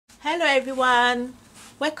Hello everyone,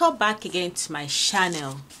 welcome back again to my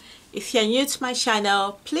channel. If you're new to my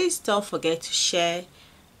channel, please don't forget to share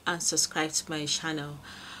and subscribe to my channel.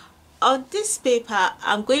 On this paper,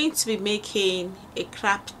 I'm going to be making a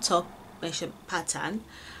crop top measurement pattern,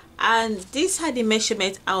 and these are the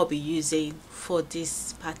measurements I'll be using for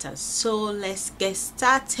this pattern. So let's get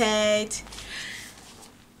started.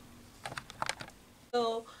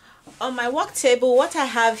 So on my work table, what I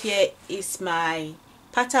have here is my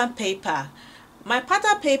pattern paper. My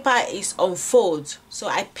pattern paper is on fold, so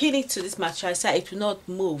I pin it to this material so it will not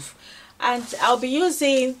move, and I'll be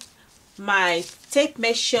using my tape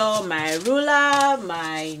measure, my ruler,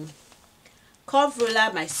 my curve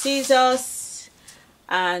ruler, my scissors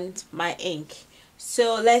and my ink.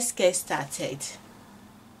 So let's get started.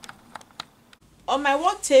 On my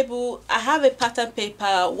work table, I have a pattern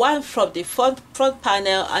paper, one from the front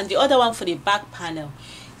panel and the other one for the back panel.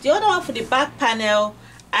 The other one for the back panel,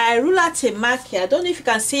 I rule out a mark here. I don't know if you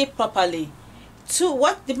can see it properly.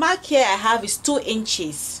 What the mark here I have is 2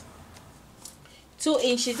 inches. 2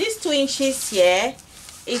 inches. This 2 inches here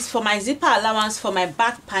is for my zipper allowance for my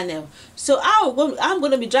back panel. So I'm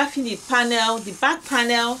going to be drafting the panel, the back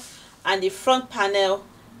panel and the front panel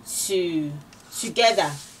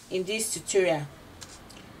together in this tutorial.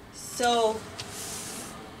 So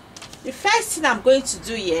the first thing I'm going to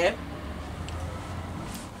do here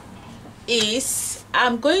is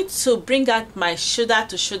I'm going to bring out my shoulder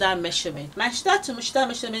to shoulder measurement. My shoulder to shoulder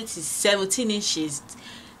measurement is 17 inches.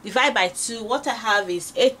 Divide by 2, what I have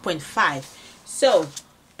is 8.5. So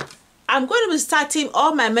I'm going to be starting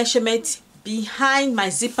all my measurements behind my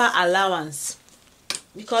zipper allowance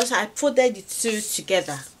because I folded the two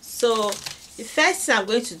together. So the first thing I'm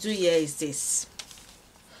going to do here is this.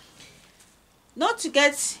 Not to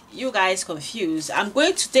get you guys confused, I'm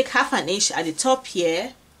going to take half an inch at the top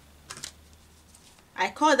here. I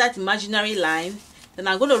call that imaginary line. Then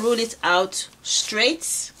I'm going to roll it out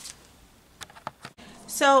straight.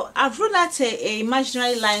 So I've ruled out a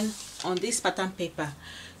imaginary line on this pattern paper.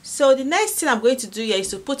 So the next thing I'm going to do here is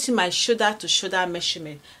to put in my shoulder to shoulder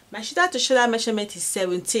measurement. My shoulder to shoulder measurement is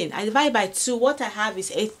 17. I divide by 2. What I have is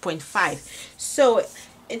 8.5. So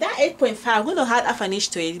in that 8.5, I'm going to add half an inch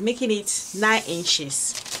to it, making it 9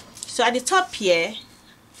 inches. So at the top here,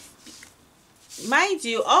 mind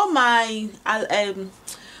you, all my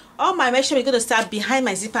measurement is going to start behind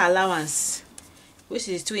my zipper allowance, which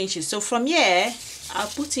is 2 inches. So from here, I'll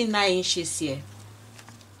put in 9 inches here.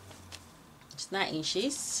 It's 9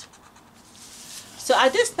 inches. So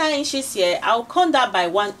at this 9 inches here, I'll count that by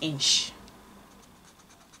 1 inch.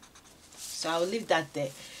 So I'll leave that there.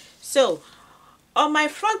 So on my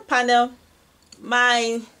front panel,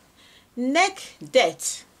 my neck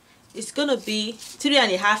depth is going to be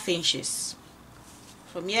 3.5 inches.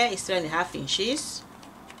 From here is 3.5 inches.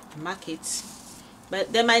 Mark it.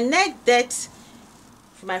 But then my neck depth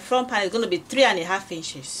for my front panel is going to be 3.5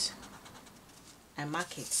 inches. I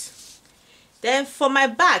mark it. Then for my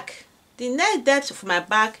back, the neck depth for my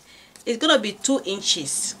back is going to be 2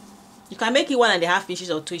 inches. You can make it 1.5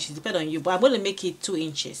 inches or 2 inches, depending on you, but I'm going to make it 2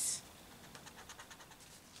 inches.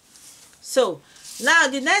 So now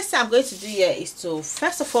the next thing I'm going to do here is to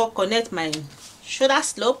first of all connect my shoulder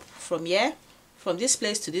slope from here, from this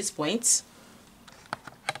place to this point.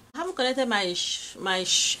 I haven't connected my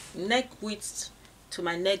neck width to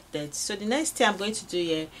my neck depth. So the next thing I'm going to do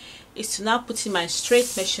here is to now put in my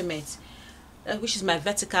straight measurement, which is my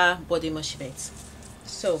vertical body measurement.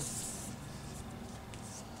 So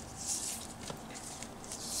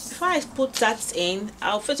before I put that in,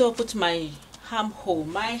 I'll first of all put my armhole.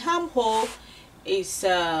 My armhole is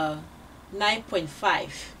 9.5.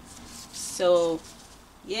 So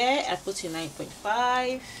yeah, I put in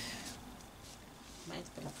 9.5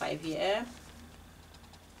 here.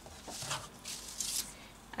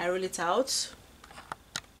 I roll it out.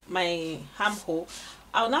 My armhole,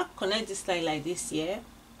 I'll now connect this line like this here.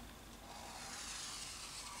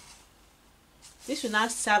 This will now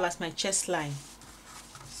serve as my chest line.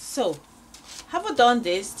 So having done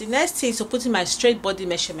this, the next thing is to put in my straight body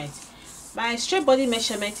measurement. My straight body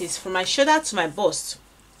measurement is from my shoulder to my bust.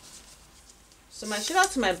 So my shoulder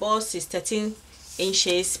to my bust is 13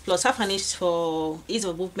 inches plus half an inch for ease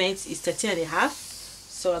of movement is 13.5.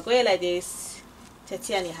 So I go here like this,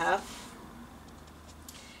 13.5.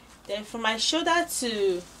 Then from my shoulder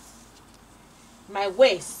to my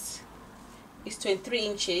waist is 23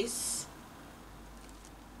 inches.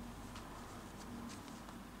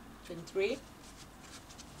 23.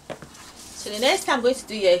 So the next thing I'm going to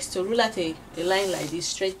do here is to rule out a line like this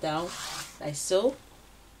straight down, like so.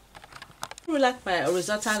 Rule out my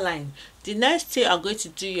horizontal line. The next thing I'm going to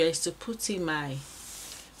do here is to put in my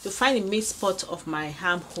to find the mid spot of my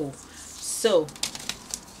armhole. So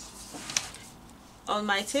on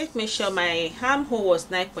my tape measure, my armhole was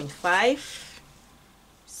 9.5.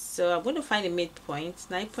 So I'm going to find the midpoint,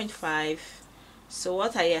 9.5. So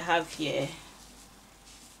what I have here,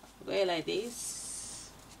 go like this.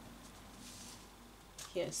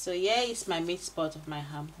 Here, so here is my mid spot of my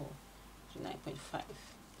armhole, 9.5.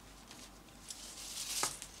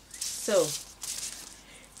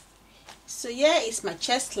 So here is my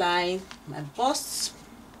chest line, my bust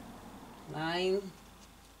line,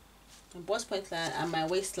 my bust point line, and my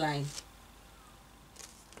waistline.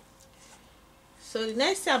 So the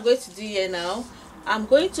next thing I'm going to do here now, I'm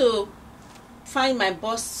going to find my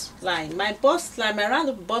bust line. My bust line, my round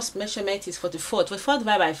of bust measurement is 44. 44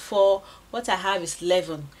 divided by 4, what I have is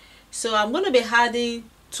 11. So I'm going to be adding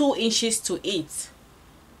 2 inches to it,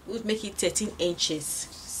 which make it 13 inches.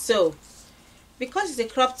 So because it's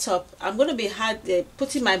a crop top, I'm going to be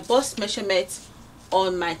putting my bust measurement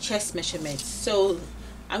on my chest measurement. So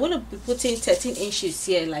I'm going to be putting 13 inches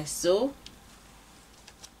here, like so.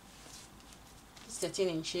 13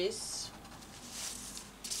 inches.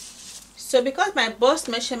 So because my bust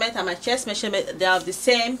measurement and my chest measurement, they are the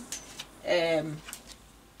same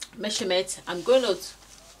measurement, I'm going to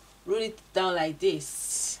roll it down like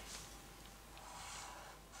this.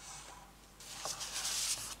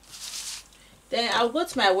 Then I'll go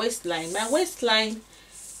to my waistline. My waistline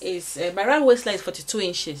is my round waistline is 42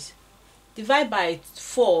 inches. Divide by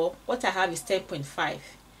 4, what I have is 10.5.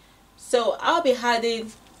 So I'll be adding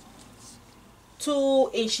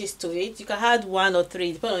 2 inches to it. You can add 1 or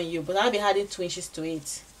 3 depending on you, but I'll be adding 2 inches to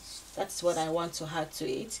it. That's what I want to add to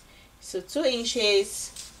it. So 2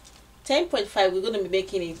 inches, 10.5, we're going to be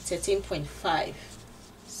making it 13.5.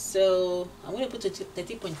 So I'm going to put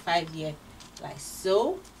 13.5 here, like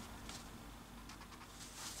so.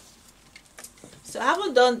 So I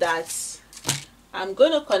haven't done that. I'm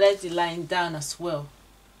going to connect the line down as well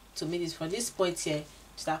to meet it from this point here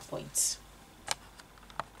to that point.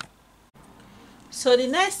 So the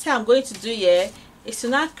next thing I'm going to do here is to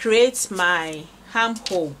now create my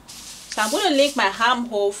armhole. So I'm going to link my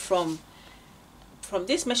armhole from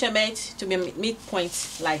this measurement to my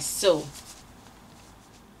midpoint, like so.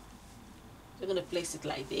 We're going to place it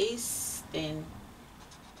like this. Then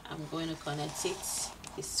I'm going to connect it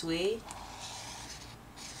this way.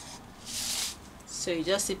 So you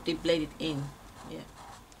just simply blend it in. Yeah.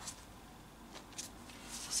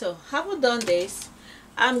 So having done this,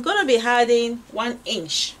 I'm going to be adding 1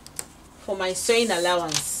 inch for my sewing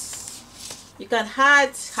allowance. You can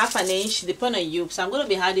add half an inch depending on you. So I'm going to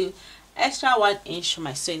be adding extra 1 inch for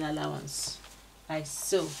my sewing allowance, like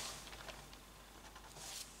so.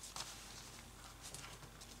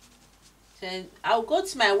 Then I'll go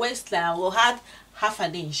to my waistline. I will add half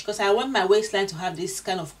an inch because I want my waistline to have this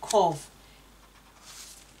kind of curve.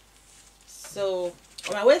 So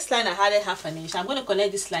on my waistline I added half an inch. I'm going to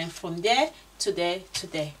connect this line from there to there to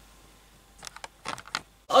there.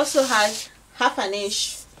 Also add half an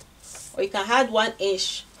inch, or you can add 1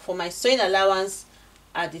 inch for my sewing allowance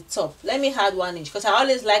at the top. Let me add 1 inch because I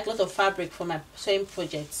always like a lot of fabric for my sewing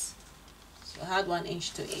projects. So add 1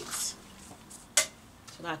 inch to it. So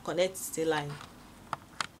I connect the line.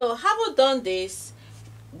 So having done this,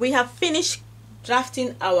 we have finished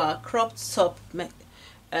drafting our crop top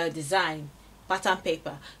design pattern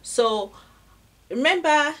paper. So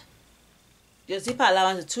remember your zipper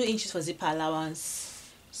allowance, 2 inches for zipper allowance.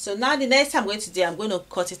 So now the next time I'm going to do, I'm going to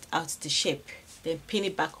cut it out the shape, then pin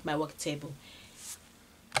it back on my work table.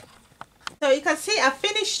 So you can see I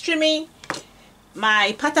finished trimming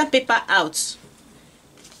my pattern paper out.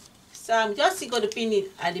 So I'm just going to pin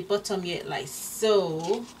it at the bottom here, like so,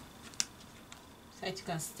 so that you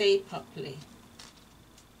can stay properly.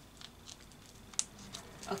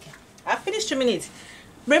 Okay, I finished trimming it.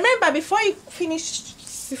 Remember, before you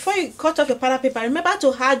cut off your pattern paper, remember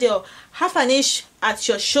to add your half an inch at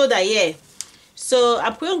your shoulder here. So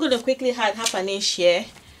I'm going to quickly add half an inch here,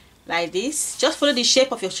 like this. Just follow the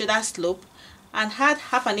shape of your shoulder slope and add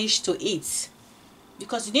half an inch to it,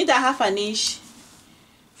 because you need that half an inch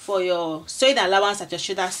for your sewing allowance at your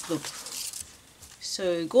shoulder slope.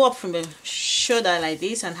 So go up from your shoulder like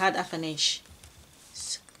this and add half an inch.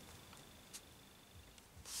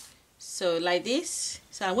 So like this.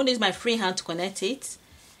 So I'm going to use my free hand to connect it.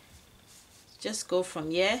 Just go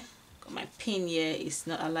from here. My pin here is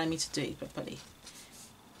not allowing me to do it properly.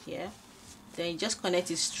 Here. Then you just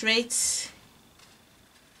connect it straight.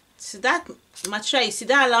 So that material, you see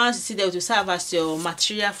that allowance, you see that will serve as your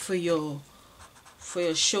material for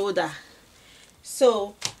your shoulder.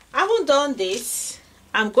 So having done this,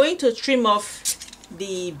 I'm going to trim off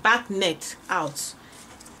the back neck out.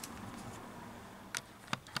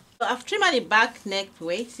 I've trimmed out the back neck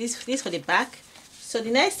weight. This for the back. So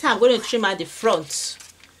the next time I'm going to trim out the front,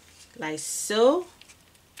 like so.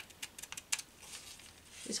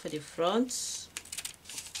 This for the front.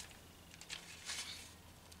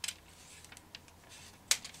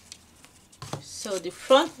 So the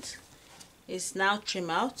front is now trimmed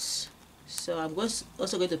out. So I'm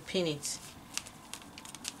also going to pin it.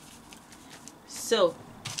 So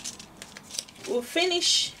we'll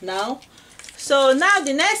finish now. So now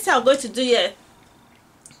the next thing I'm going to do here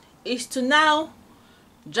is to now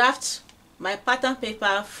draft my pattern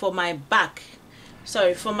paper for my back.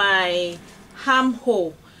 Sorry, for my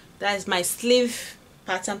armhole. That is my sleeve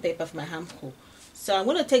pattern paper for my armhole. So I'm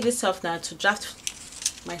going to take this off now to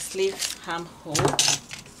draft my sleeve armhole.